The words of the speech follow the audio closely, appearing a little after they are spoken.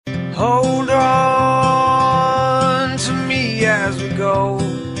hold on to me as we go,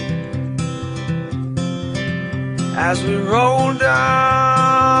 as we roll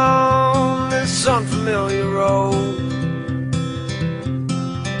down this unfamiliar road.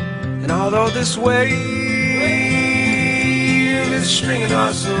 And although this wave is stringing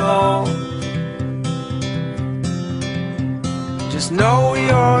us along, just know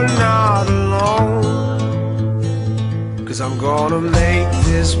you're not alone, 'cause I'm gonna make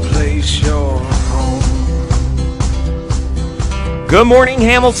this place your home. Good morning,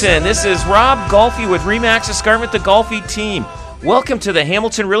 Hamilton. This is Rob Golfi with REMAX Escarpment, the Golfi Team. Welcome to the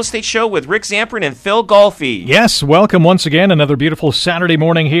Hamilton Real Estate Show with Rick Zamperin and Phil Golfi. Yes, welcome once again. Another beautiful Saturday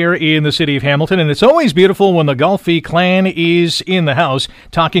morning here in the city of Hamilton. And it's always beautiful when the Golfi clan is in the house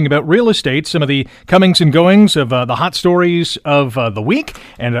talking about real estate, some of the comings and goings of the hot stories of the week.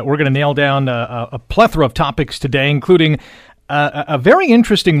 And we're going to nail down a plethora of topics today, including a very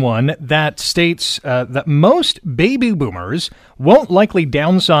interesting one that states that most baby boomers won't likely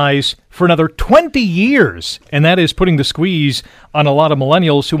downsize for another 20 years, and that is putting the squeeze on a lot of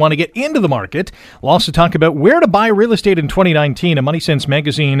millennials who want to get into the market. We'll also talk about where to buy real estate in 2019. A Money Sense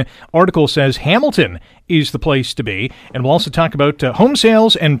magazine article says Hamilton is the place to be, and we'll also talk about home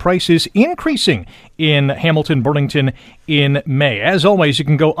sales and prices increasing in Hamilton-Burlington in May. As always, you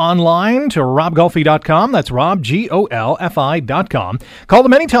can go online to robgolfi.com. That's Rob, Golfi.com. Call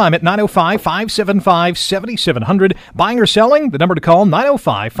them anytime at 905-575-7700. Buying or selling, the number to call,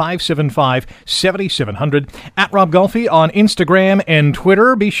 905-575-7700. At Rob Golfi on Instagram and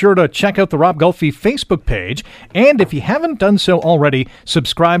Twitter. Be sure to check out the Rob Golfi Facebook page. And if you haven't done so already,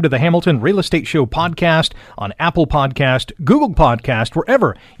 subscribe to the Hamilton Real Estate Show podcast on Apple Podcast, Google Podcast,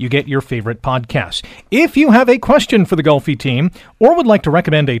 wherever you get your favorite podcasts. If you have a question for the Golfi team or would like to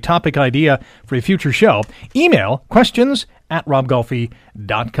recommend a topic idea for a future show, email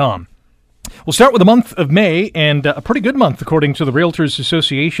questions@robgolfi.com. We'll start with the month of May, and a pretty good month, according to the Realtors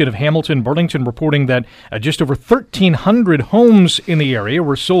Association of Hamilton-Burlington, reporting that just over 1,300 homes in the area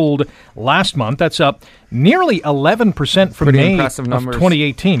were sold last month. That's up nearly 11% from May of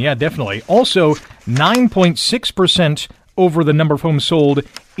 2018. Yeah, definitely. Also, 9.6% over the number of homes sold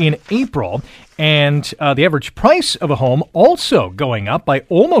in April. And the average price of a home also going up by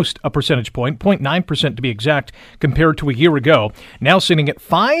almost a percentage point, 0.9% to be exact, compared to a year ago. Now sitting at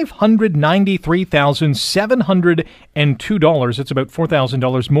 $593,702. It's about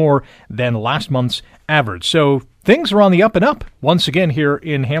 $4,000 more than last month's average. So things are on the up and up once again here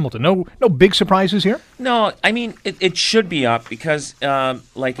in Hamilton. No big surprises here? No, I mean, it should be up because,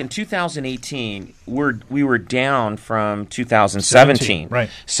 like in 2018, we were down from 2017. Right.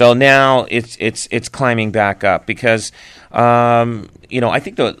 So now it's climbing back up because, I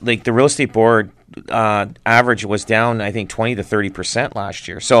think the real estate board average was down, I think, 20 to 30% last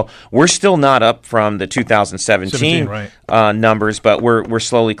year. So we're still not up from the 2017 numbers, but we're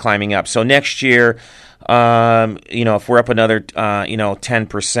slowly climbing up. So next year, if we're up another,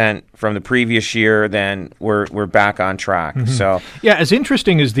 10% from the previous year, then we're back on track. Mm-hmm. So yeah, as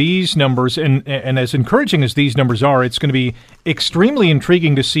interesting as these numbers and as encouraging as these numbers are, it's going to be extremely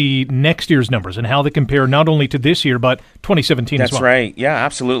intriguing to see next year's numbers and how they compare not only to this year but 2017 as well. That's right. Yeah,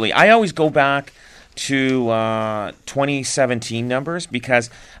 absolutely. I always go back to 2017 numbers because,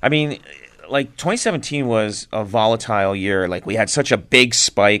 I mean, like 2017 was a volatile year. Like we had such a big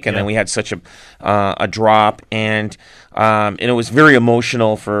spike, and then we had such a drop, and it was very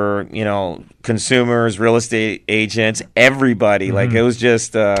emotional for consumers, real estate agents, everybody. Mm-hmm. Like it was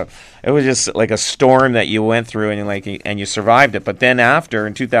just like a storm that you went through, and you survived it. But then after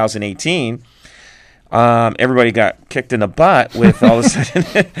in 2018. Everybody got kicked in the butt with all of a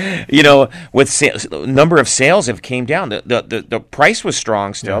sudden, with number of sales have came down. The price was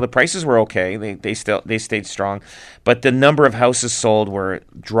strong still. Yeah. The prices were okay. They stayed strong, but the number of houses sold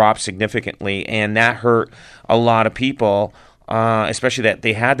dropped significantly, and that hurt a lot of people, especially that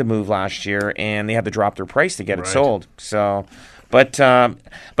they had to move last year and they had to drop their price to get it sold. So. But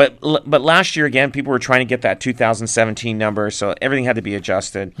last year again, people were trying to get that 2017 number, so everything had to be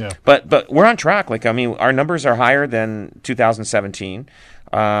adjusted. Yeah. But we're on track. Like I mean, our numbers are higher than 2017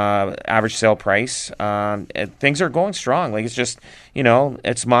 average sale price. Things are going strong. Like it's just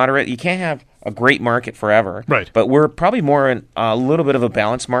it's moderate. You can't have a great market forever. Right. But we're probably more in a little bit of a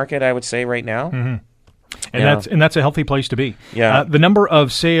balanced market, I would say, right now. Mm-hmm. And that's a healthy place to be. Yeah. The number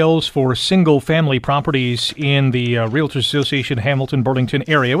of sales for single-family properties in the Realtors Association Hamilton-Burlington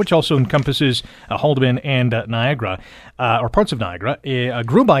area, which also encompasses Haldeman and Niagara, or parts of Niagara,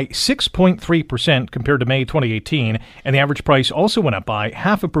 grew by 6.3% compared to May 2018, and the average price also went up by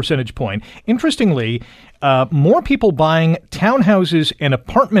half a percentage point. Interestingly, more people buying townhouses and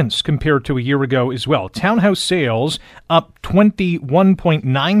apartments compared to a year ago as well. Townhouse sales up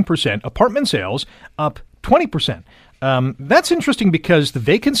 21.9%. Apartment sales up 20%. That's interesting because the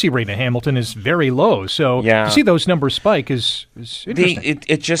vacancy rate in Hamilton is very low. So to see those numbers spike is interesting.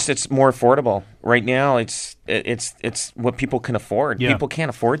 It's more affordable right now. It's what people can afford. Yeah. People can't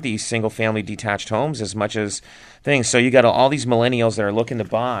afford these single family detached homes as much as things. So you got all these millennials that are looking to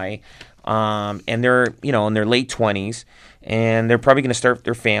buy, and they're in their late 20s. And they're probably going to start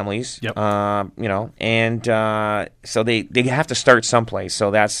their families, Yep. And so they have to start someplace.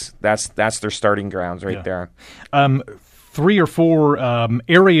 So that's their starting grounds right there. 3 or 4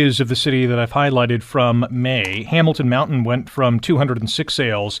 areas of the city that I've highlighted from May. Hamilton Mountain went from 206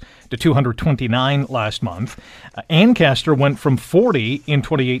 sales to 229 last month. Ancaster went from 40 in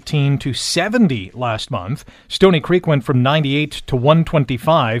 2018 to 70 last month. Stony Creek went from 98 to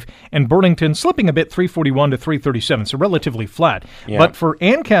 125. And Burlington slipping a bit, 341 to 337, so relatively flat. Yeah. But for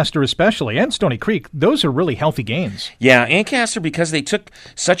Ancaster especially, and Stony Creek, those are really healthy gains. Yeah, Ancaster, because they took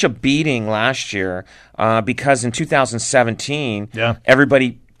such a beating last year, because in 2017,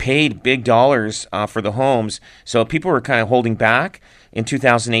 everybody paid big dollars for the homes, so people were kind of holding back in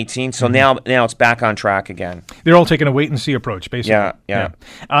 2018. So now it's back on track again. They're all taking a wait-and-see approach, basically. Yeah.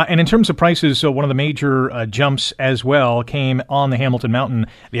 And in terms of prices, so one of the major jumps as well came on the Hamilton Mountain.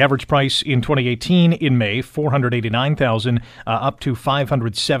 The average price in 2018 in May, $489,000, up to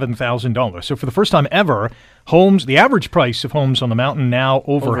 $507,000. So for the first time ever, the average price of homes on the mountain now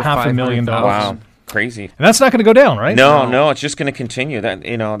over $500,000. Wow, crazy. And that's not going to go down, right? No, it's just going to continue.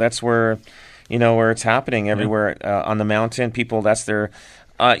 That's where it's happening everywhere on the mountain. People, that's their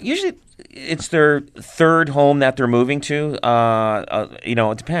usually it's their third home that they're moving to.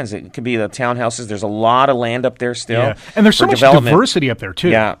 It depends. It could be the townhouses. There's a lot of land up there still. Yeah. And there's so much diversity up there too.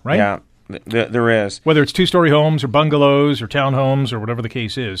 Yeah, right? Yeah. There is. Whether it's 2-story homes or bungalows or townhomes or whatever the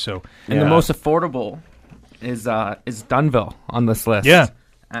case is. So, and the most affordable is Dunnville on this list. Yeah.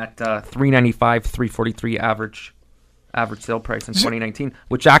 At $395,000, $343,000 average sale price in 2019,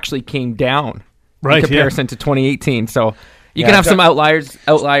 which actually came down in comparison to 2018. So you can have some outliers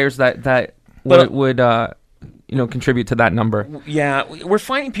that would contribute to that number. Yeah, we're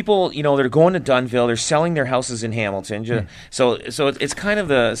finding people, they're going to Dunnville, they're selling their houses in Hamilton. So it's kind of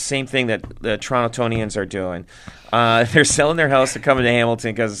the same thing that the Torontonians are doing. They're selling their house to come into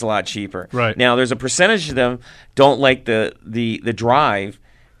Hamilton because it's a lot cheaper. Right. Now, there's a percentage of them don't like the drive,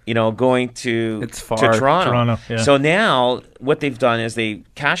 going to Toronto. Yeah. So now what they've done is they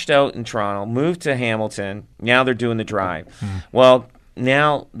cashed out in Toronto, moved to Hamilton. Now they're doing the drive. Well,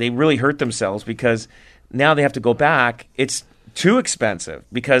 now they really hurt themselves because now they have to go back. It's too expensive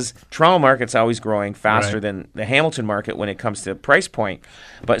because Toronto market's always growing faster than the Hamilton market when it comes to price point.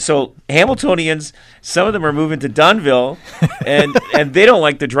 But so Hamiltonians, some of them are moving to Dunnville, and they don't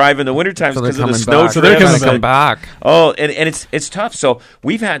like the drive in the wintertime because of the snow. So they're going to come back. Oh, and it's tough. So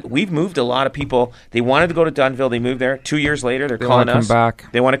we've moved a lot of people. They wanted to go to Dunnville. They moved there. 2 years later, they're calling us.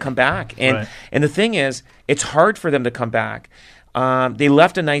 They want to come back. And the thing is, it's hard for them to come back. They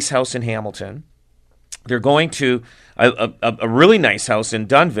left a nice house in Hamilton. They're going to a really nice house in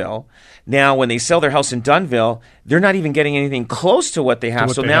Dunnville. Now, when they sell their house in Dunnville, they're not even getting anything close to what they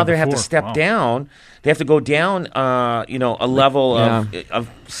have. So now they have to step down. They have to go down, a level of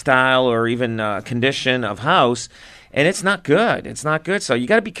style or even condition of house, and it's not good. It's not good. So you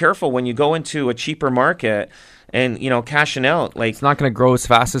got to be careful when you go into a cheaper market. And cashing out, like it's not going to grow as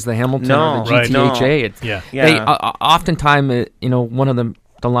fast as the Hamilton or the GTHA. Oftentimes, one of the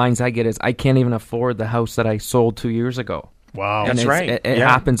lines I get is, I can't even afford the house that I sold 2 years ago. Wow, that's right. It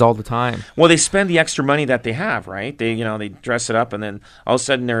happens all the time. Well, they spend the extra money that they have, right? They dress it up, and then all of a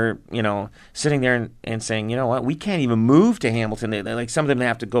sudden they're sitting there and saying, you know what, we can't even move to Hamilton. They like some of them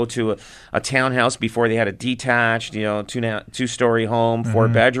have to go to a townhouse before they had a detached, 2-story home, 4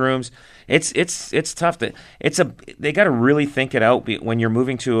 bedrooms. It's tough. They got to really think it out when you're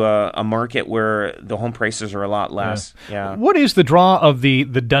moving to a market where the home prices are a lot less. Yeah. What is the draw of the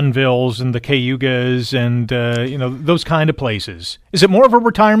Dunnvilles and the Cayugas and those kind of places? Is it more of a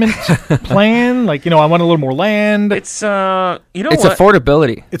retirement plan? Like I want a little more land. It's it's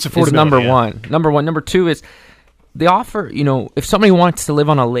affordability. It's affordability. Is number one. Number two is they offer. If somebody wants to live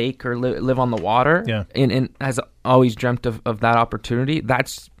on a lake or live on the water, and has always dreamt of that opportunity,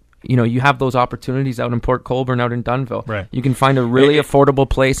 that's. You have those opportunities out in Port Colborne, out in Dunnville. Right. You can find a really affordable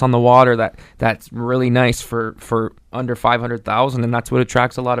place on the water that's really nice for under $500,000, and that's what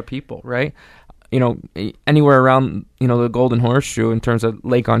attracts a lot of people, right? Anywhere around the Golden Horseshoe in terms of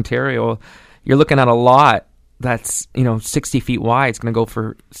Lake Ontario, you're looking at a lot that's 60 feet wide, it's going to go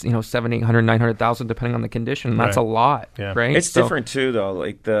for 700, 800, 900,000 depending on the condition. That's a lot, right? It's different too, though.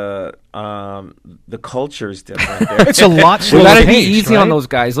 Like the culture is different. There. It's a lot slower. We gotta be paced, easy right? on those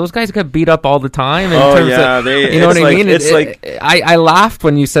guys. Those guys get beat up all the time. They, you know what I mean? It's I laughed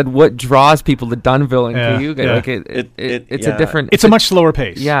when you said what draws people to Dunville and Cayuga. Like it's a different. It's a much slower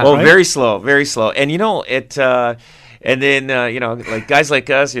pace. Yeah. Well, right? very slow, very slow. And it. And then like guys like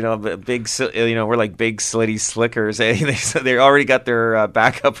us, big, we're like big slitty slickers. They already got their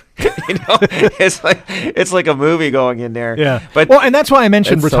backup. It's like a movie going in there. Yeah, but and that's why I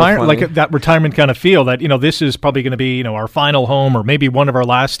mentioned retirement, like that retirement kind of feel that this is probably going to be our final home or maybe one of our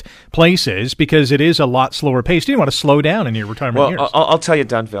last places because it is a lot slower paced. You want to slow down in your retirement years. I'll tell you,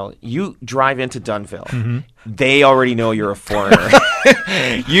 Dunville. You drive into Dunville. Mm-hmm. They already know you're a foreigner.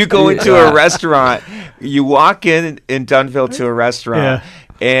 You go into a restaurant, you walk in Dunville to a restaurant,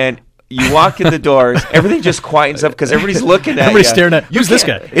 and you walk in the doors, everything just quietens up because everybody's looking at you. Everybody's staring at, who's this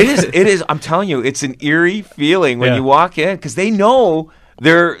guy? It is, I'm telling you, it's an eerie feeling when you walk in because they know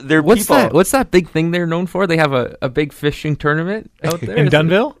they're people. What's that big thing they're known for? They have a big fishing tournament out there. In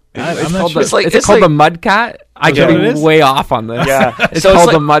Dunville? It's called the Mud Cat. I could be way off on this. Yeah, it's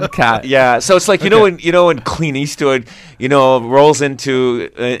called the Mud Cat. Yeah, so it's like when Clint Eastwood rolls into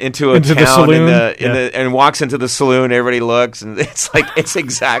a town saloon. and walks into the saloon, everybody looks, and it's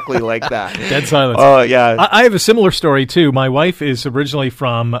exactly like that. Dead silence. Oh yeah, I have a similar story too. My wife is originally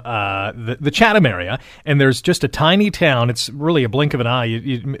from the Chatham area, and there's just a tiny town. It's really a blink of an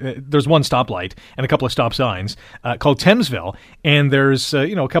eye. There's one stoplight and a couple of stop signs called Thamesville, and there's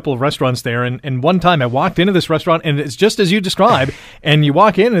a couple of restaurants there. And one time I walked into this restaurant, and it's just as you described, and you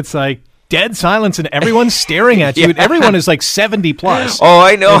walk in, and it's like dead silence, and everyone's staring at you, and everyone is like 70 plus. Oh,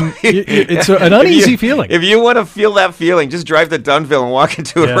 I know. It's an uneasy feeling. If you want to feel that feeling, just drive to Dunville and walk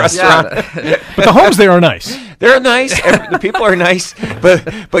into a restaurant. But the homes there are nice. They're nice. The people are nice,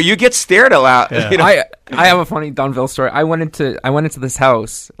 but you get stared a lot. I have a funny Dunville story. I went into this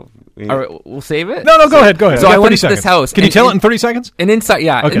house. All right, we'll save it. No, go ahead. So I went into this house. Can you tell it in 30 seconds? And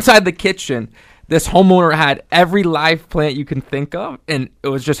inside the kitchen, this homeowner had every live plant you can think of, and it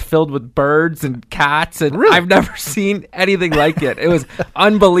was just filled with birds and cats, and I've never seen anything like it. It was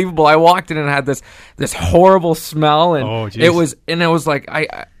unbelievable. I walked in and had this horrible smell, and it was like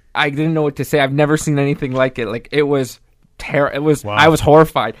I didn't know what to say. I've never seen anything like it. Like it was Wow. I was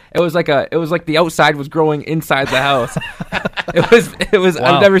horrified. It was like the outside was growing inside the house. It was. Wow.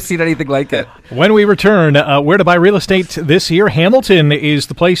 I've never seen anything like it. When we return, where to buy real estate this year? Hamilton is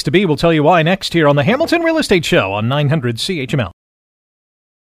the place to be. We'll tell you why next here on the Hamilton Real Estate Show on 900 CHML.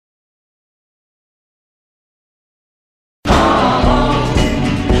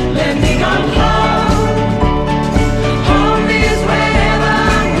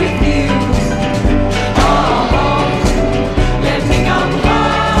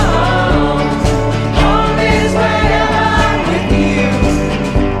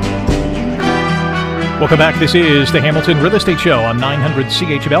 Welcome back. This is the Hamilton Real Estate Show on 900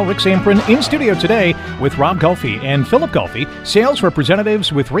 CHML. Rick Samprin in studio today with Rob Golfi and Philip Golfi, sales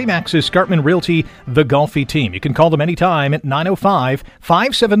representatives with REMAX Escarpment Realty, the Golfi Team. You can call them anytime at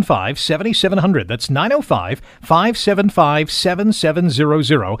 905-575-7700. That's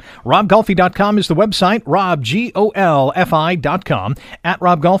 905-575-7700. RobGolfi.com is the website, RobGolfi.com. At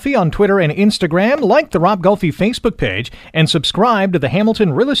Rob Golfi on Twitter and Instagram. Like the Rob Golfi Facebook page and subscribe to the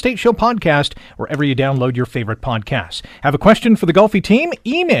Hamilton Real Estate Show podcast wherever you download your favorite podcasts. Have a question for the Golfi team?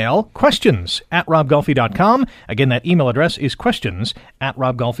 Email questions@robgolfi.com. Again, that email address is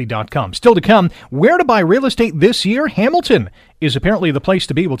questions@robgolfi.com. Still to come, where to buy real estate this year? Hamilton is apparently the place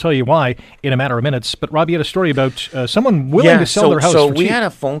to be. We'll tell you why in a matter of minutes. But Rob, you had a story about someone willing to sell their house for cheap. We had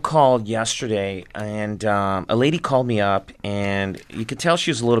a phone call yesterday, and a lady called me up, and you could tell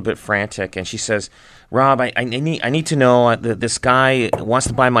she was a little bit frantic, and she says, Rob, I need to know that this guy wants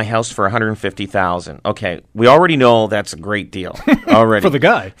to buy my house for $150,000. Okay, we already know that's a great deal already for the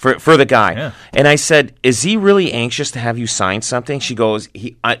guy. For the guy, yeah. And I said, is he really anxious to have you sign something? She goes,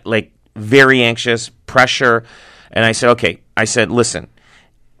 very anxious, pressure. And I said, okay. I said, listen,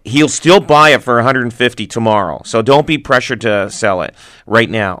 he'll still buy it for $150 tomorrow, so don't be pressured to sell it right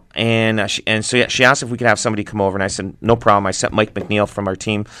now. And so she asked if we could have somebody come over, and I said, no problem. I sent Mike McNeil from our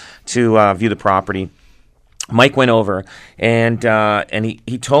team to view the property. Mike went over, and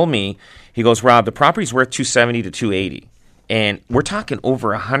he told me, he goes, Rob, the property's worth $270 to $280, and we're talking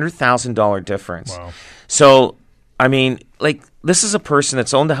over $100,000 difference. Wow. So, I mean, this is a person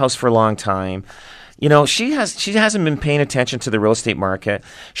that's owned the house for a long time. You know, she hasn't been paying attention to the real estate market.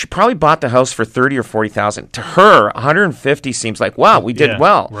 She probably bought the house for $30,000 or $40,000. To her, $150 seems like, wow, we did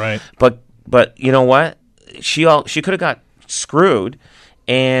well. Right. But you know what? she could have got screwed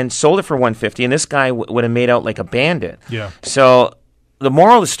and sold it for $150, and this guy would have made out like a bandit. Yeah. So the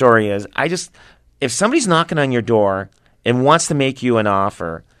moral of the story is, if somebody's knocking on your door and wants to make you an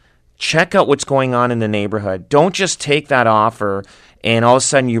offer, check out what's going on in the neighborhood. Don't just take that offer and all of a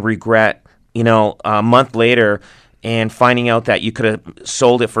sudden you regret, a month later and finding out that you could have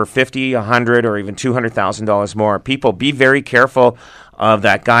sold it for $50,000, $100,000, or even $200,000 more. People, be very careful of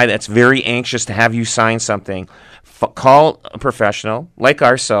that guy that's very anxious to have you sign something. Call a professional like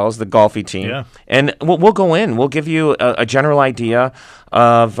ourselves, the Golfi Team, and we'll go in. We'll give you a general idea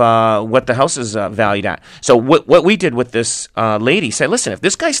of what the house is valued at. So what we did with this lady, said, listen, if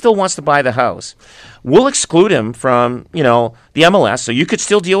this guy still wants to buy the house, we'll exclude him from the MLS, so you could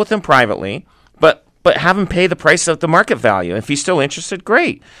still deal with him privately, but have him pay the price of the market value. If he's still interested,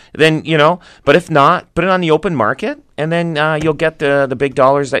 great. Then, but if not, put it on the open market, and then you'll get the big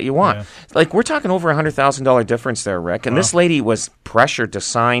dollars that you want. Yeah. Like, we're talking over $100,000 difference there, Rick. And this lady was pressured to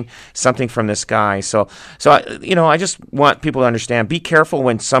sign something from this guy. So I just want people to understand, be careful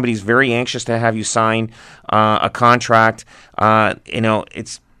when somebody's very anxious to have you sign a contract.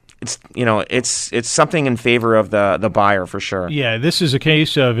 It's something in favor of the buyer for sure. Yeah, this is a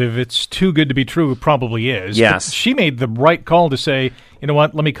case of, if it's too good to be true, it probably is. Yes. But she made the right call to say, you know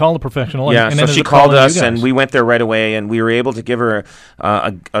what, let me call a professional. Yeah, and so she called us, and we went there right away, and we were able to give her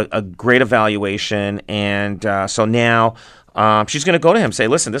a great evaluation. And so now she's going to go to him, say,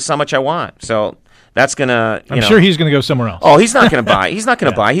 listen, this is how much I want. So that's gonna. I'm sure he's gonna go somewhere else. Oh, he's not gonna buy. He's not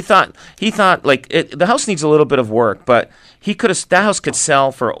gonna buy. He thought like the house needs a little bit of work, but that house could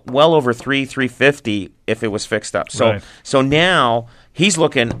sell for well over $350 if it was fixed up. So so now he's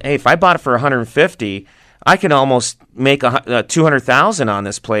looking. Hey, if I bought it for $150, I can almost make $200,000 on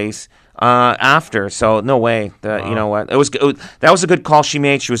this place. After, so no way. You know what? That was a good call she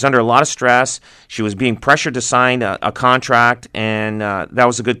made. She was under a lot of stress. She was being pressured to sign a contract, and that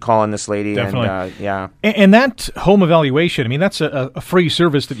was a good call on this lady. Definitely. And And that home evaluation, I mean, that's a free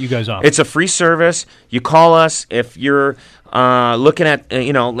service that you guys offer. It's a free service. You call us if you're looking at,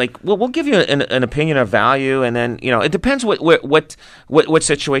 we'll give you an opinion of value, and then, it depends what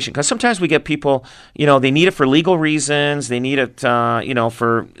situation. Because sometimes we get people, they need it for legal reasons, they need it,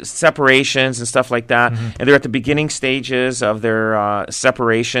 for separations and stuff like that, and they're at the beginning stages of their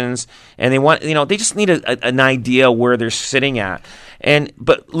separations, and they want, they just need an idea where they're sitting at.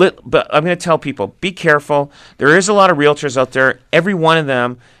 But I'm going to tell people, be careful. There is a lot of realtors out there. Every one of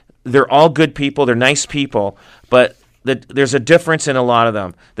them, they're all good people. They're nice people, but there's a difference in a lot of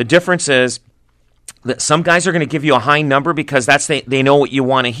them. The difference is that some guys are going to give you a high number because they know what you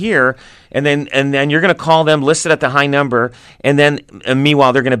want to hear, and then you're going to call them, list it at the high number, and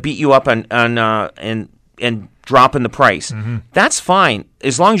meanwhile they're going to beat you up and drop in the price. Mm-hmm. That's fine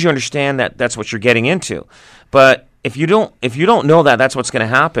as long as you understand that that's what you're getting into. But if you don't know that that's what's going to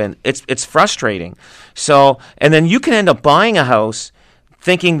happen, it's frustrating. So, and then you can end up buying a house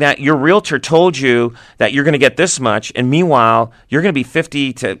thinking that your realtor told you that you're going to get this much, and meanwhile you're going to be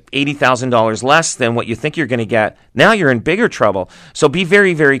 $50,000 to $80,000 less than what you think you're going to get. Now you're in bigger trouble. So be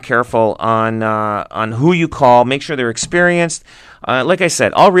very, very careful on who you call. Make sure they're experienced. Like I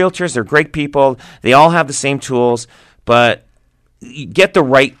said, all realtors, they're great people. They all have the same tools, but get the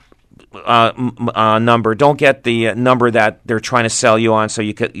right number. Don't get the number that they're trying to sell you on, so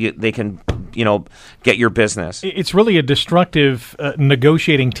they can get your business. It's really a destructive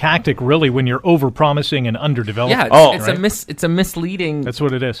negotiating tactic, really, when you're over-promising and underdeveloped. Yeah, it's a misleading. That's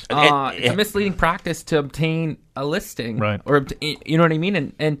what it is. It's a misleading practice to obtain a listing, right? Or you know what I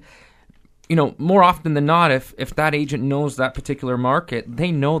mean? And more often than not, if that agent knows that particular market,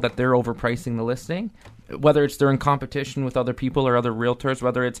 they know that they're overpricing the listing. Whether it's they're in competition with other people or other realtors,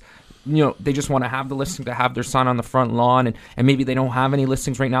 whether it's they just want to have the listing to have their son on the front lawn, and maybe they don't have any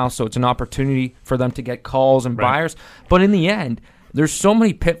listings right now, so it's an opportunity for them to get calls and buyers. But in the end, there's so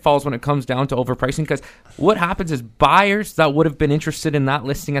many pitfalls when it comes down to overpricing, because what happens is buyers that would have been interested in that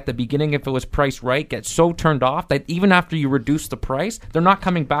listing at the beginning if it was priced right get so turned off that even after you reduce the price, they're not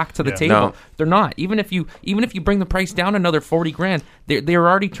coming back to the table. No. They're not. Even if you bring the price down another $40,000, they're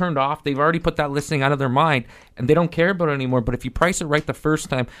already turned off. They've already put that listing out of their mind, and they don't care about it anymore. But if you price it right the first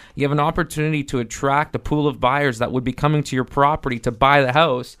time, you have an opportunity to attract a pool of buyers that would be coming to your property to buy the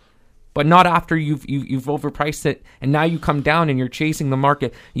house. But not after you've overpriced it, and now you come down and you're chasing the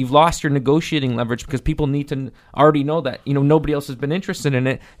market. You've lost your negotiating leverage because people need to already know that nobody else has been interested in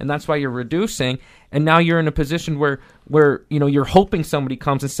it, and that's why you're reducing. And now you're in a position where you're hoping somebody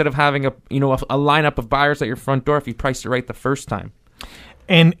comes instead of having a lineup of buyers at your front door if you priced it right the first time.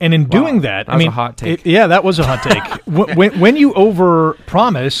 And in doing that, was a hot take. That was a hot take. when you over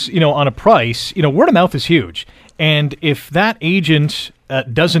promise, on a price, word of mouth is huge. And if that agent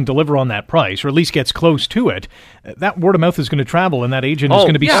doesn't deliver on that price, or at least gets close to it, that word of mouth is going to travel, and that agent is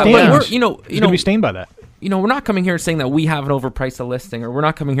going to be stained. Going to be stained by that. We're not coming here saying that we haven't overpriced a listing, or we're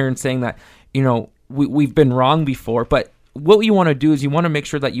not coming here and saying that we've been wrong before. But what you want to do is you want to make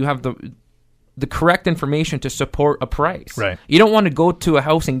sure that you have the correct information to support a price. Right. You don't want to go to a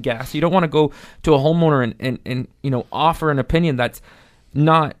house and guess. You don't want to go to a homeowner and offer an opinion that's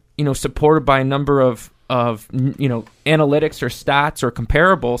not supported by a number of analytics or stats or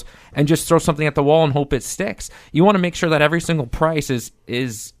comparables, and just throw something at the wall and hope it sticks. You want to make sure that every single price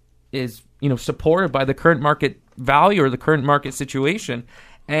is supported by the current market value or the current market situation.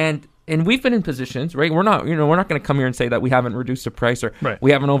 And we've been in positions, right? We're not going to come here and say that we haven't reduced a price or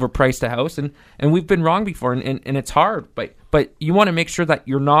we haven't overpriced a house, and we've been wrong before, and it's hard. But you want to make sure that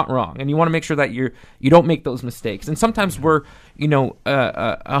you're not wrong, and you want to make sure that you don't make those mistakes. And sometimes a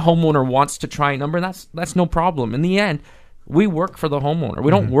homeowner wants to try a number, and that's no problem. In the end, we work for the homeowner.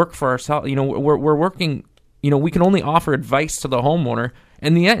 We don't work for ourselves. We're working. We can only offer advice to the homeowner.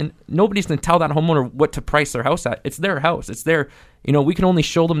 In the end, nobody's going to tell that homeowner what to price their house at. It's their house. It's their, we can only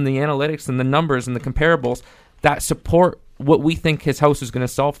show them the analytics and the numbers and the comparables that support what we think his house is going to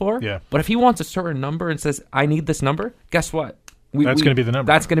sell for. Yeah. But if he wants a certain number and says, I need this number, guess what? That's going to be the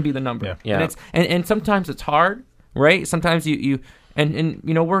number. That's going to be the number. Yeah. And sometimes it's hard, right? Sometimes you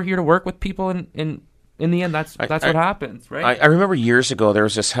we're here to work with people, and in the end, that's what happens, right? I remember years ago there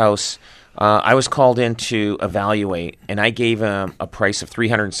was this house. I was called in to evaluate, and I gave him a price of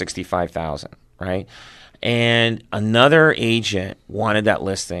 $365,000, right? And another agent wanted that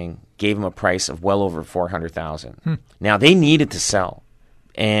listing, gave him a price of well over $400,000. Now they needed to sell,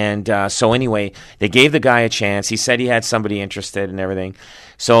 and so anyway, they gave the guy a chance. He said he had somebody interested and everything.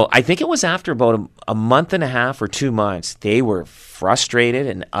 So I think it was after about a month and a half or 2 months, they were frustrated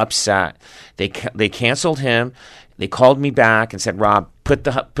and upset. They canceled him. They called me back and said, Rob, put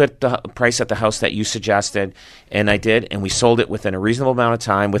the price at the house that you suggested, and I did, and we sold it within a reasonable amount of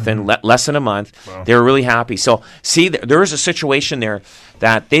time, within less than a month. Wow. They were really happy. So, see, there was a situation there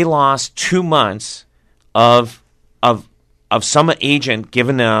that they lost 2 months of some agent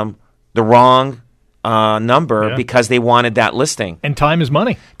giving them the wrong number because they wanted that listing. And time is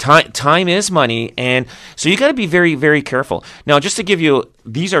money. Time is money, and so you got to be very, very careful. Now, just to give you,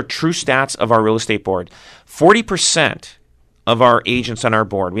 these are true stats of our real estate board. 40% of our agents on our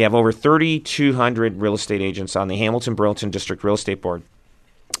board, we have over 3,200 real estate agents on the Hamilton-Burlington District Real Estate Board,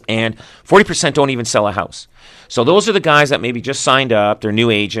 and 40% don't even sell a house. So those are the guys that maybe just signed up. They're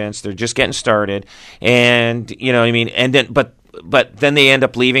new agents. They're just getting started, and and then but then they end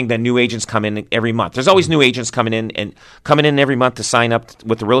up leaving. Then new agents come in every month. There's always new agents coming in every month to sign up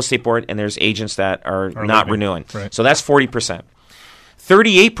with the real estate board, and there's agents that are not renewing. Right. So that's 40%.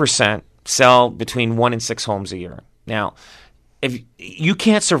 38% sell between 1 and 6 homes a year. Now, if you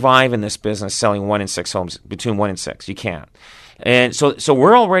can't survive in this business selling 1 and 6 homes, between 1 and 6, you can't. And so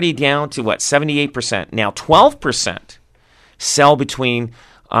we're already down to 78%. Now 12% sell between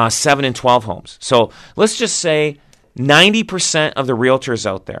 7 and 12 homes. So let's just say 90% of the realtors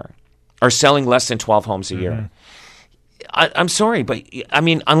out there are selling less than 12 homes a year. I'm sorry, but I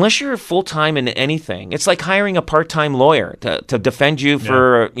mean, unless you're full-time in anything, it's like hiring a part-time lawyer to defend you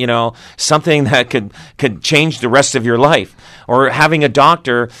for, something that could change the rest of your life, or having a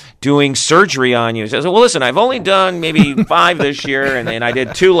doctor doing surgery on you. Says, well, listen, I've only done maybe 5 this year, and I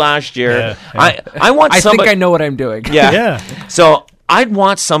did 2 last year. Yeah. I think I know what I'm doing. Yeah. So I'd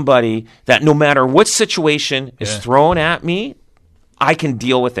want somebody that no matter what situation is thrown at me, I can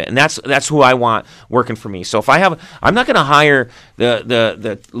deal with it, and that's who I want working for me. So if I'm not going to hire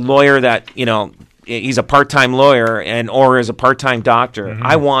the lawyer that he's a part-time lawyer or is a part-time doctor.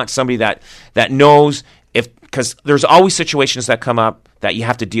 I want somebody that knows, because there's always situations that come up that you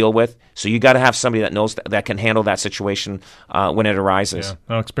have to deal with. So you got to have somebody that knows that can handle that situation when it arises. Yeah,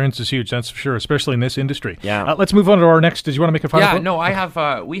 well, experience is huge, that's for sure, especially in this industry. Yeah. Let's move on to our next. Did you want to make a final point? No, I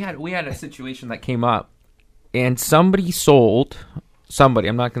have. We had a situation that came up, and somebody sold. Somebody,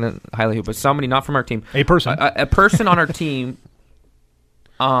 I'm not going to highlight who, but somebody not from our team. A person. A person on our team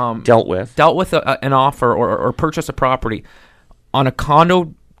dealt with an offer or purchased a property on a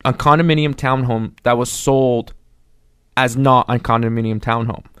condominium townhome that was sold as not a condominium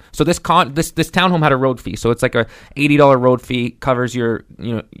townhome. So this townhome had a road fee. So it's like a $80 road fee, covers your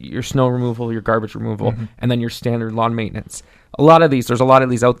snow removal, your garbage removal, and then your standard lawn maintenance. There's a lot of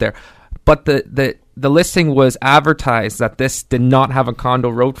these out there. But the listing was advertised that this did not have a condo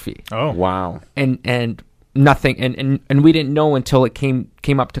road fee. Oh, wow. And nothing, and we didn't know until it came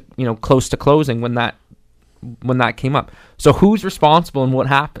up to, you know, close to closing when that came up. So who's responsible and what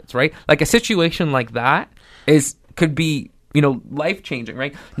happens, right? Like a situation like that could be, you know, life changing,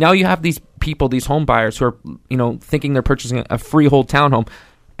 right? Now you have these people, these home buyers who are, you know, thinking they're purchasing a freehold townhome,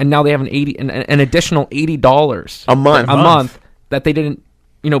 and now they have an additional $80 a month that they didn't,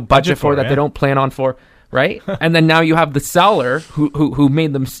 you know, budget for that they don't plan on for, right? And then now you have the seller who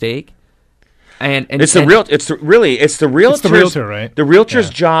made the mistake. And it's the realtor, right? The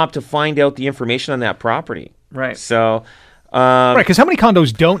realtor's job to find out the information on that property, right? So, right, because how many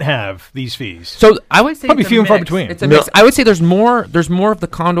condos don't have these fees? So I would say probably few and far between. It's a mix. I would say there's more of the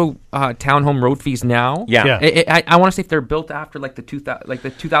condo townhome road fees now. Yeah. I want to say if they're built after like the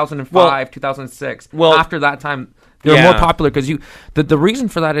 2005, 2006. Well, after that time, they're more popular because the reason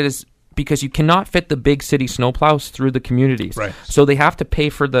for that is because you cannot fit the big city snowplows through the communities. Right. So they have to pay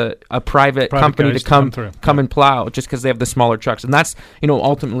for a private company to come and plow just because they have the smaller trucks. And that's, you know,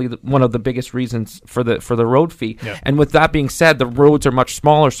 ultimately one of the biggest reasons for the road fee. Yeah. And with that being said, the roads are much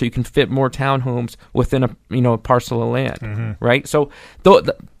smaller, so you can fit more townhomes within a parcel of land, right? So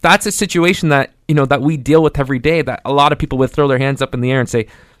that's a situation that, you know, that we deal with every day, that a lot of people would throw their hands up in the air and say,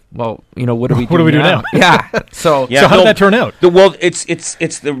 well, you know, what do we do now? Yeah. So how did that turn out?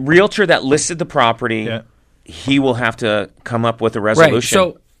 It's the realtor that listed the property. Yeah. He will have to come up with a resolution.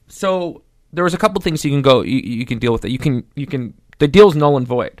 Right. So there was a couple things you can deal with it. You can the deal's null and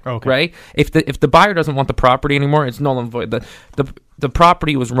void. Okay. Right? If the buyer doesn't want the property anymore, it's null and void. The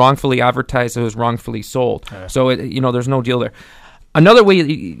property was wrongfully advertised. It was wrongfully sold. Yeah. So there's no deal there. Another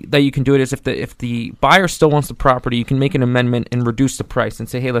way that you can do it is if the buyer still wants the property, you can make an amendment and reduce the price and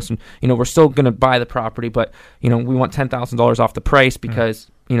say, hey, listen, you know, we're still going to buy the property, but, you know, we want $10,000 off the price because,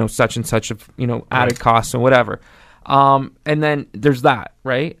 you know, such and such of, you know, added costs and whatever. And then there's that,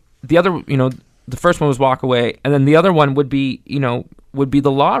 right? The other, you know, the first one was walk away, and then the other one would be, you know,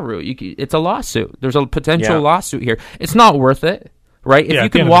 the law route. It's a lawsuit. There's a potential lawsuit here. It's not worth it. Right, if you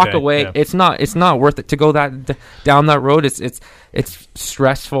can walk away, it's not worth it to go down that road. It's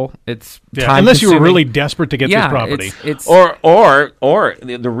stressful. It's time unless you were really desperate to get this property. Or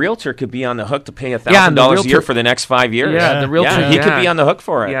the realtor could be on the hook to pay $1,000 a year for the next 5 years. Yeah, the realtor he could be on the hook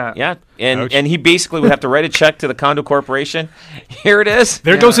for it. Yeah. And he basically would have to write a check to the condo corporation. Here it is.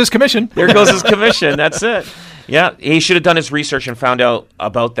 There goes his commission. There goes his commission. That's it. Yeah, he should have done his research and found out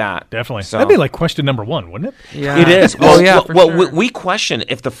about that. Definitely. So. That'd be like question number one, wouldn't it? Yeah. It is. Well, we question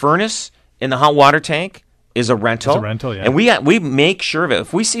if the furnace in the hot water tank is a rental. It's a rental, yeah. And we make sure of it.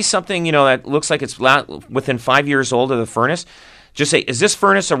 If we see something, you know, that looks like it's within 5 years old of the furnace, just say, is this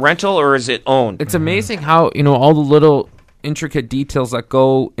furnace a rental or is it owned? It's amazing how, you know, all the little intricate details that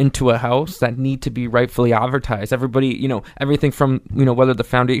go into a house that need to be rightfully advertised. Everybody, you know, everything from, you know, whether the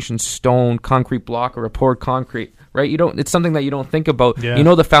foundation's stone, concrete block, or a poured concrete, right? It's something that you don't think about. Yeah. You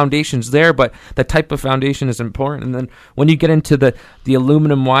know, the foundation's there, but the type of foundation is important. And then when you get into the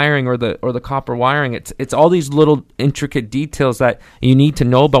aluminum wiring or the copper wiring, it's all these little intricate details that you need to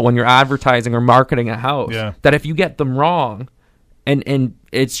know about when you're advertising or marketing a house. Yeah. That if you get them wrong, and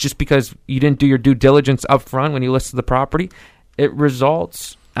it's just because you didn't do your due diligence up front when you listed the property, it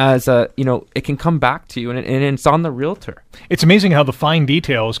results as it can come back to you, and it's on the realtor. It's amazing how the fine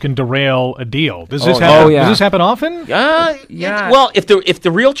details can derail a deal. Does this happen? Does this happen often? Yeah. Well, if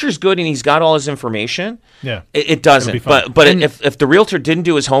the realtor's good and he's got all his information, it doesn't. But if the realtor didn't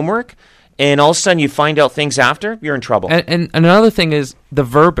do his homework, and all of a sudden you find out things after, you're in trouble. And another thing is the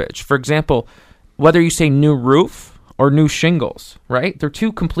verbiage. For example, whether you say new roof or new shingles, right? They're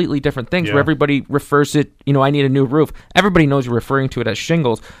two completely different things where everybody refers it, you know, I need a new roof. Everybody knows you're referring to it as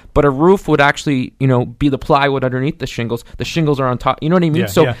shingles, but a roof would actually, you know, be the plywood underneath the shingles. The shingles are on top. You know what I mean?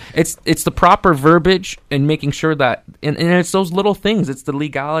 It's the proper verbiage and making sure that, and it's those little things. It's the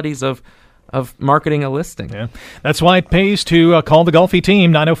legalities of marketing a listing. Yeah. That's why it pays to call the Golfi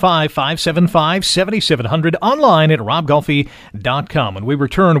Team, 905-575-7700, online at robgolfi.com. When we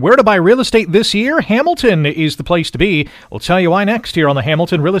return, where to buy real estate this year? Hamilton is the place to be. We'll tell you why next here on the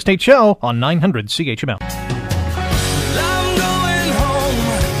Hamilton Real Estate Show on 900 CHML.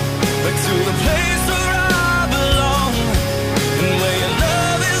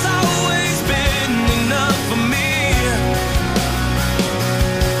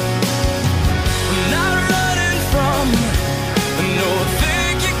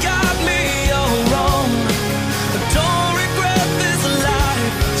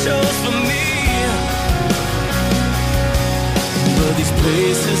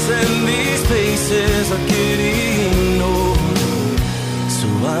 And these places are getting old, so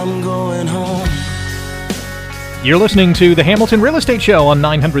I'm going home. You're listening to the Hamilton Real Estate Show on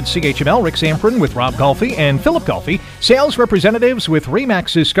 900 CHML. Rick Samprin with Rob Golfi and Philip Golfi, sales representatives with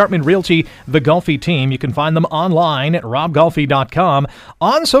REMAX Escarpment Realty, the Golfi Team. You can find them online at robgolfi.com.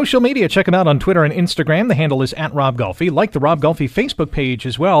 On social media, check them out on Twitter and Instagram. The handle is at Rob Golfi. Like the Rob Golfi Facebook page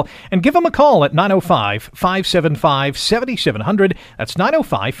as well. And give them a call at 905-575-7700. That's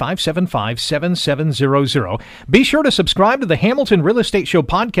 905-575-7700. Be sure to subscribe to the Hamilton Real Estate Show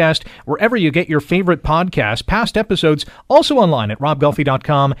podcast wherever you get your favorite podcast. Past episodes also online at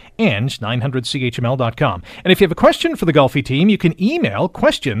robgolfi.com and 900chml.com. And if you have a question for the Golfi team, you can email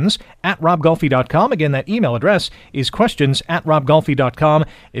questions at robgolfi.com. Again, that email address is questions at robgolfi.com.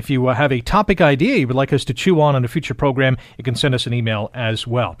 If you have a topic idea you would like us to chew on a future program, you can send us an email as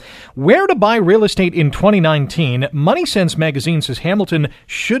well. Where to buy real estate in 2019? Money Sense magazine says Hamilton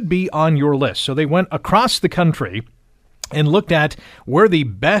should be on your list. So they went across the country and looked at where the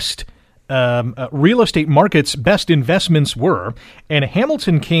best real estate markets, best investments were, and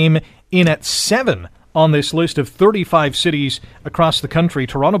Hamilton came in at 7 on this list of 35 cities across the country.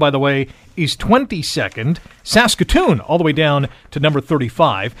 Toronto, by the way, is 22nd. Saskatoon, all the way down to number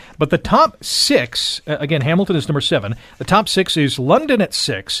 35. But the top 6, again, Hamilton is number 7. The top 6 is London at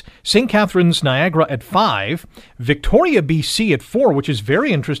 6, St. Catharines, Niagara at 5, Victoria, BC at 4, which is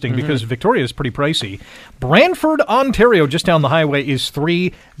very interesting because Victoria is pretty pricey. Brantford, Ontario, just down the highway, is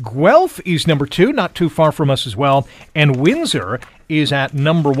 3. Guelph is number 2, not too far from us as well. And Windsor is at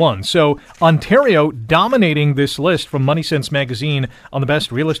number 1. So Ontario dominating this list from Money Sense magazine on the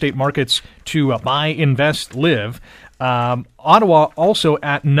best real estate markets to buy, invest, live. Ottawa also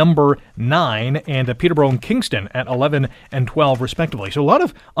at number 9, and Peterborough and Kingston at 11 and 12 respectively. So a lot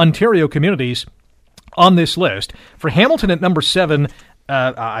of Ontario communities on this list. For Hamilton at number 7,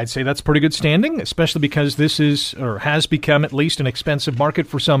 I'd say that's pretty good standing, especially because this is, or has become at least, an expensive market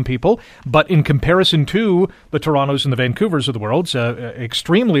for some people. But in comparison to the Torontos and the Vancouvers of the world, it's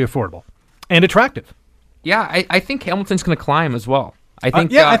extremely affordable and attractive. Yeah, I think Hamilton's going to climb as well. I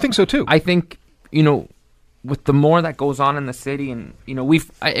think I think so too. I think, with the more that goes on in the city, and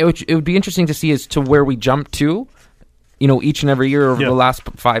it would be interesting to see as to where we jump to, each and every year over the last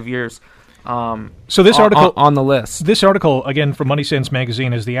 5 years. So this article on the list. This article, again, from Money Sense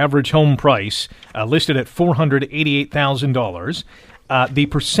magazine, is the average home price listed at $488,000. The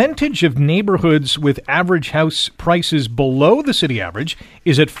percentage of neighborhoods with average house prices below the city average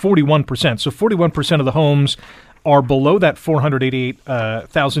is at 41%. So 41% of the homes are below that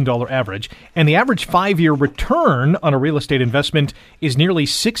 $488,000 average. And the average 5-year return on a real estate investment is nearly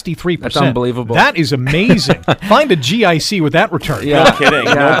 63%. That's unbelievable. That is amazing. Find a GIC with that return. Yeah. No kidding.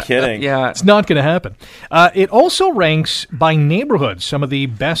 No kidding. Yeah. It's not going to happen. It also ranks by neighborhoods, some of the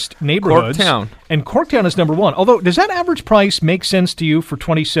best neighborhoods. Corktown. And Corktown is number 1. Although, does that average price make sense to you for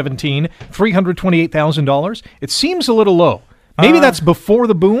 2017, $328,000? It seems a little low. Maybe that's before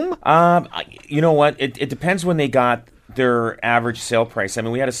the boom? You know what? It depends when they got their average sale price. I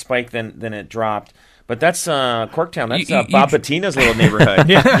mean, we had a spike, then it dropped. But that's Corktown. That's Bob Bettina's little neighborhood.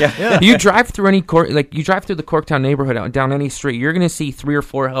 Yeah. You drive through you drive through the Corktown neighborhood down any street, you're going to see 3 or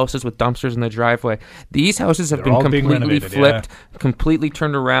 4 houses with dumpsters in the driveway. These houses have been completely flipped, completely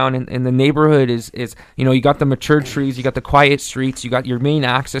turned around, and the neighborhood is you got the mature trees, you got the quiet streets, you got your main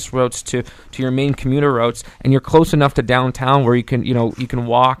access routes to your main commuter routes, and you're close enough to downtown where you can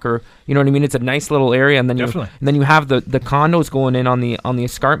walk, or you know what I mean. It's a nice little area, and then you have the condos going in on the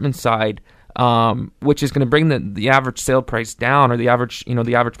escarpment side. Which is going to bring the average sale price down, or the average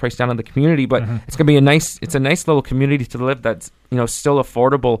price down in the community. But it's going to be a nice little community to live that's still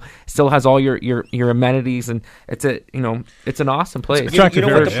affordable, still has all your amenities, and it's an awesome place. What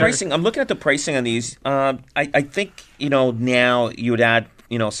the pricing? I'm looking at the pricing on these. I think now you would add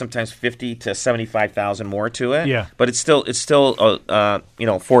sometimes 50 to 75,000 more to it. Yeah, but it's still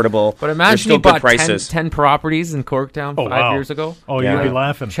affordable. But imagine you bought 10 properties in Corktown 5 years ago. Oh, you'd be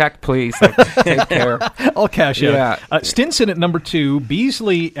laughing. Check, please. Take care. I'll cash out. Yeah. Stinson at number 2,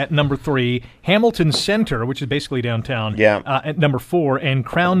 Beasley at number 3, Hamilton Center, which is basically downtown, at number 4, and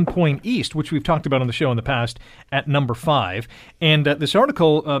Crown Point East, which we've talked about on the show in the past, at number 5. And this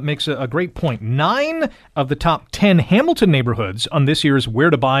article makes a great point. 9 of the top 10 Hamilton neighborhoods on this year's Where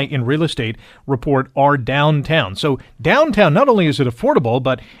to Buy in Real Estate report are downtown. So downtown, not only is it affordable,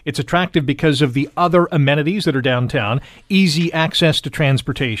 but it's attractive because of the other amenities that are downtown, easy access to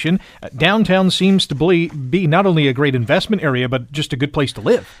transportation. Downtown seems to be not only a great investment area, but just a good place to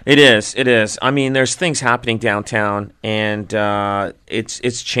live. It is. I mean, there's things happening downtown, and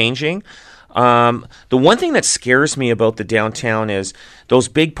it's changing. The one thing that scares me about the downtown is those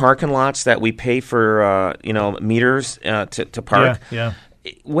big parking lots that we pay for, meters to park. Yeah.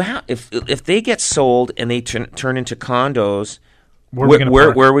 wow, if they get sold and they turn into condos, where are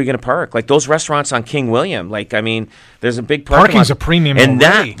we going to park? Like those restaurants on King William. Like, I mean, there's a big parking Parking's lot. a premium and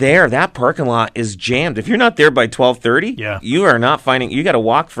already. that parking lot is jammed. If you're not there by 12:30, you are not finding. You got to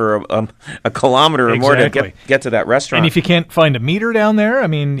walk for a kilometer or more to get to that restaurant. And if you can't find a meter down there, I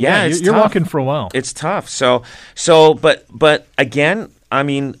mean, you're walking for a while. It's tough. But again, I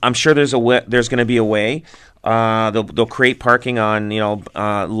mean, I'm sure there's going to be a way. They'll create parking on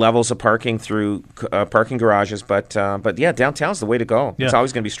levels of parking through parking garages, but yeah, downtown's the way to go. Yeah. It's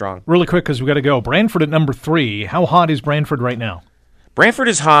always going to be strong. Really quick because we got to go. Brantford at number 3. How hot is Brantford right now? Brantford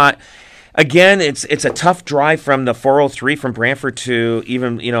is hot. Again, it's a tough drive from the 403 from Brantford to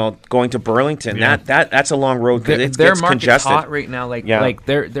even going to Burlington. Yeah. That's a long road. Their market's congested. Hot right now. Like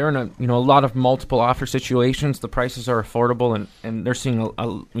they're in a lot of multiple offer situations. The prices are affordable, and they're seeing a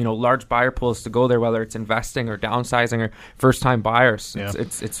large buyer pools to go there, whether it's investing or downsizing or first time buyers. Yeah.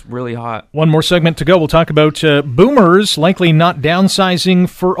 It's really hot. One more segment to go. We'll talk about boomers likely not downsizing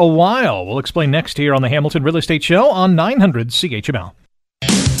for a while. We'll explain next here on the Hamilton Real Estate Show on 900 CHML.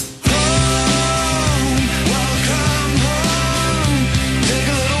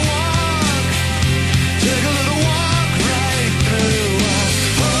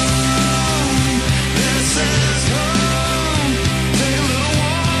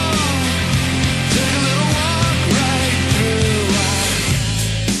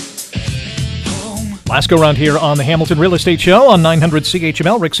 Last go round here on the Hamilton Real Estate Show on 900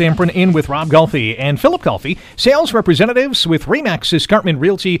 CHML. Rick Samprin in with Rob Golfi and Philip Golfi, sales representatives with REMAX Escarpment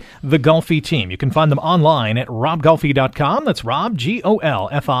Realty, the Golfi Team. You can find them online at robgolfi.com. That's Rob,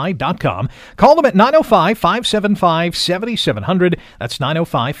 Golfi.com. Call them at 905-575-7700. That's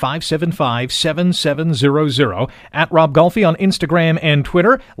 905-575-7700. At Rob Golfi on Instagram and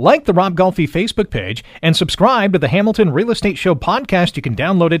Twitter. Like the Rob Golfi Facebook page and subscribe to the Hamilton Real Estate Show podcast. You can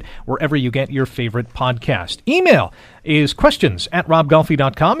download it wherever you get your favorite podcast. Email is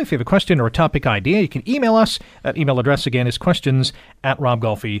questions@robgolfi.com. If you have a question or a topic idea, you can email us. That email address again is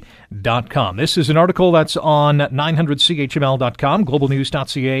questions@robgolfi.com. This is an article that's on 900chml.com,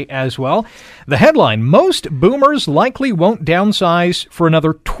 globalnews.ca as well. The headline, most boomers likely won't downsize for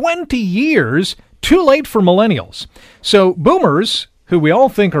another 20 years, too late for millennials. So boomers, who we all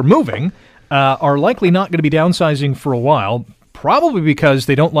think are moving, are likely not going to be downsizing for a while. Probably because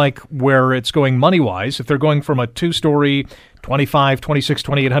they don't like where it's going money-wise. If they're going from a 2-story, 25, 26,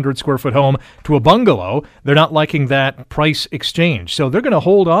 2,800 square foot home to a bungalow, they're not liking that price exchange. So they're going to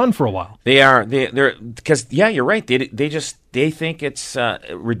hold on for a while. They are. They're because you're right. They think it's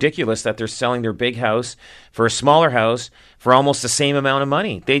ridiculous that they're selling their big house for a smaller house for almost the same amount of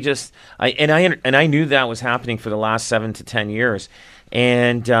money. I knew that was happening for the last 7 to 10 years.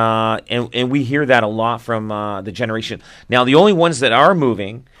 And we hear that a lot from the generation. Now, the only ones that are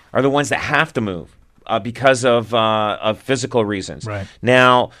moving are the ones that have to move because of physical reasons. Right.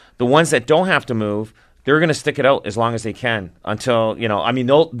 Now, the ones that don't have to move, they're going to stick it out as long as they can until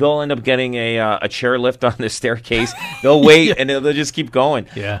they'll end up getting a chairlift on the staircase. They'll wait and they'll just keep going.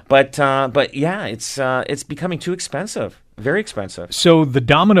 Yeah. But yeah, it's becoming too expensive. Very expensive. So the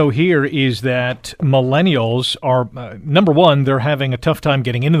domino here is that millennials are, number one, they're having a tough time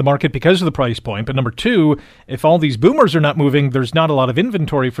getting into the market because of the price point. But number two, if all these boomers are not moving, there's not a lot of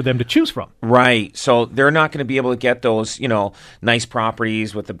inventory for them to choose from. Right. So they're not going to be able to get those, nice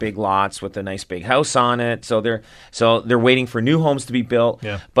properties with the big lots with a nice big house on it. So they're waiting for new homes to be built.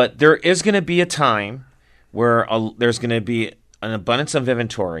 Yeah. But there is going to be a time where there's going to be an abundance of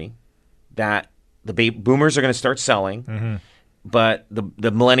inventory that the boomers are going to start selling, but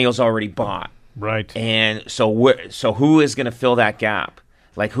the millennials already bought. Right. And so who is going to fill that gap?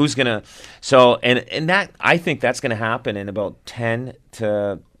 Like who's going to and that I think that's going to happen in about 10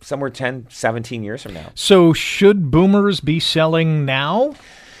 to somewhere 10, 17 years from now. So should boomers be selling now?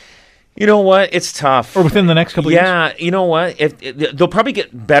 You know what? It's tough. Or within the next couple of years? Yeah, you know what? They'll probably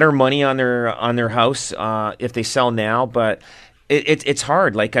get better money on their house if they sell now, but it's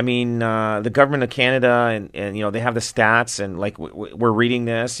hard. Like, I mean, the government of Canada and they have the stats, and like we're reading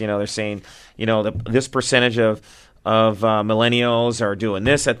this. They're saying this percentage of millennials are doing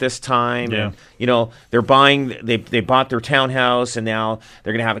this at this time. Yeah. And they're buying. They bought their townhouse, and now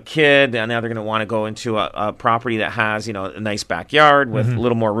they're going to have a kid, and now they're going to want to go into a property that has a nice backyard with a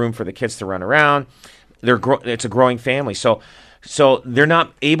little more room for the kids to run around. It's a growing family, so they're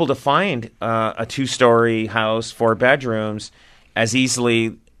not able to find a 2-story house, 4 bedrooms as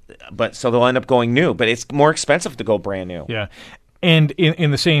easily, but so they'll end up going new. But it's more expensive to go brand new. Yeah, and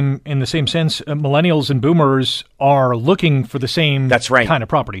in the same sense, millennials and boomers are looking for the same kind of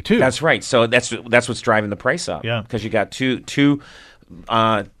property too. That's right. So that's what's driving the price up. Yeah, because you got two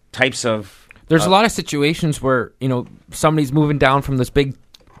types of. There's a lot of situations where somebody's moving down from this big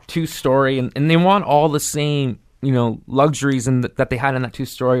 2-story and they want all the same luxuries that they had in that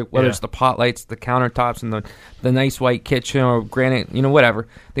 2-story, whether it's the pot lights, the countertops, and the nice white kitchen or granite, whatever.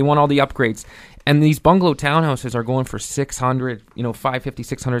 They want all the upgrades. And these bungalow townhouses are going for $600,000, $550,000,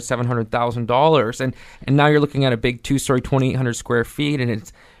 $600,000, $700,000, and now you're looking at a big 2-story, 2,800 square feet, and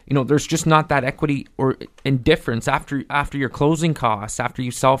it's there's just not that equity or indifference after your closing costs, after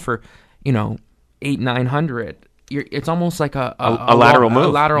you sell for $800,000-$900,000. It's almost like a lateral move. A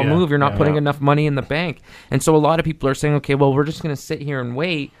lateral move. You're not putting enough money in the bank, and so a lot of people are saying, okay, well, we're just going to sit here and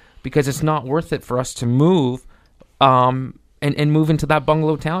wait because it's not worth it for us to move. And move into that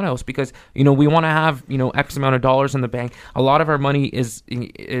bungalow townhouse because we want to have X amount of dollars in the bank. A lot of our money is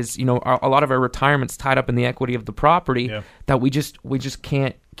a lot of our retirement's tied up in the equity of the property that we just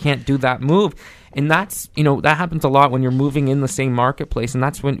can't do that move. And that's that happens a lot when you're moving in the same marketplace, and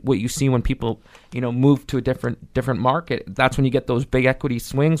that's what you see when people move to a different market. That's when you get those big equity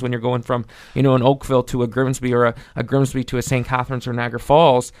swings when you're going from an Oakville to a Grimsby or a Grimsby to a St. Catharines or Niagara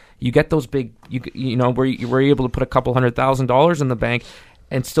Falls. You get those big where you're able to put a couple $100,000 in the bank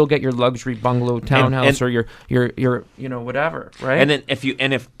and still get your luxury bungalow townhouse or your whatever, right? And then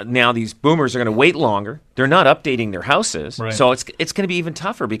if now these boomers are going to wait longer, they're not updating their houses, right. So it's going to be even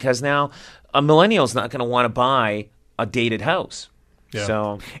tougher because now a millennial's not going to want to buy a dated house. Yeah.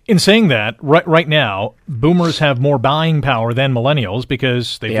 So, in saying that, right now, boomers have more buying power than millennials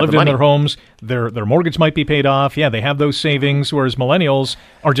because they've lived in their homes. Their mortgage might be paid off. Yeah, they have those savings, whereas millennials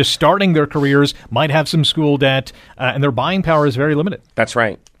are just starting their careers, might have some school debt, and their buying power is very limited. That's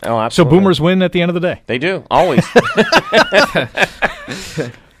right. Oh, absolutely. So boomers win at the end of the day. They do, always.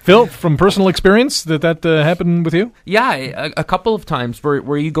 Phil, from personal experience, that happened with you? Yeah, a couple of times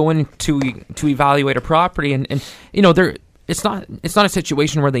where you go in to evaluate a property, and they're. It's not a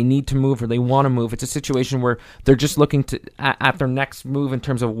situation where they need to move or they want to move. It's a situation where they're just looking at their next move in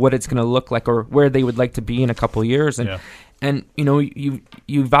terms of what it's going to look like or where they would like to be in a couple of years. And you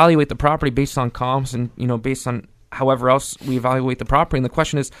evaluate the property based on comps and based on however else we evaluate the property. And the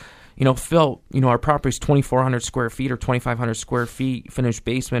question is, Phil, our property's 2,400 square feet or 2,500 square feet, finished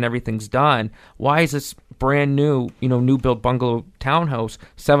basement, everything's done. Why is this brand new, new build bungalow townhouse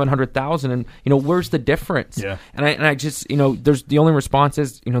 $700,000? And where's the difference? Yeah. And I just, there's the only response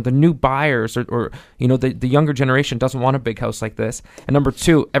is, the new buyers or the younger generation doesn't want a big house like this. And number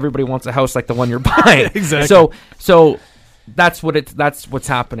two, everybody wants a house like the one you're buying. Exactly. So. That's what's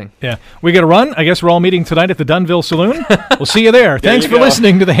happening. Yeah. We got to run. I guess we're all meeting tonight at the Dunville Saloon. We'll see you there. Thanks for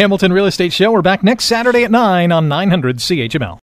listening to the Hamilton Real Estate Show. We're back next Saturday at 9 on 900 CHML.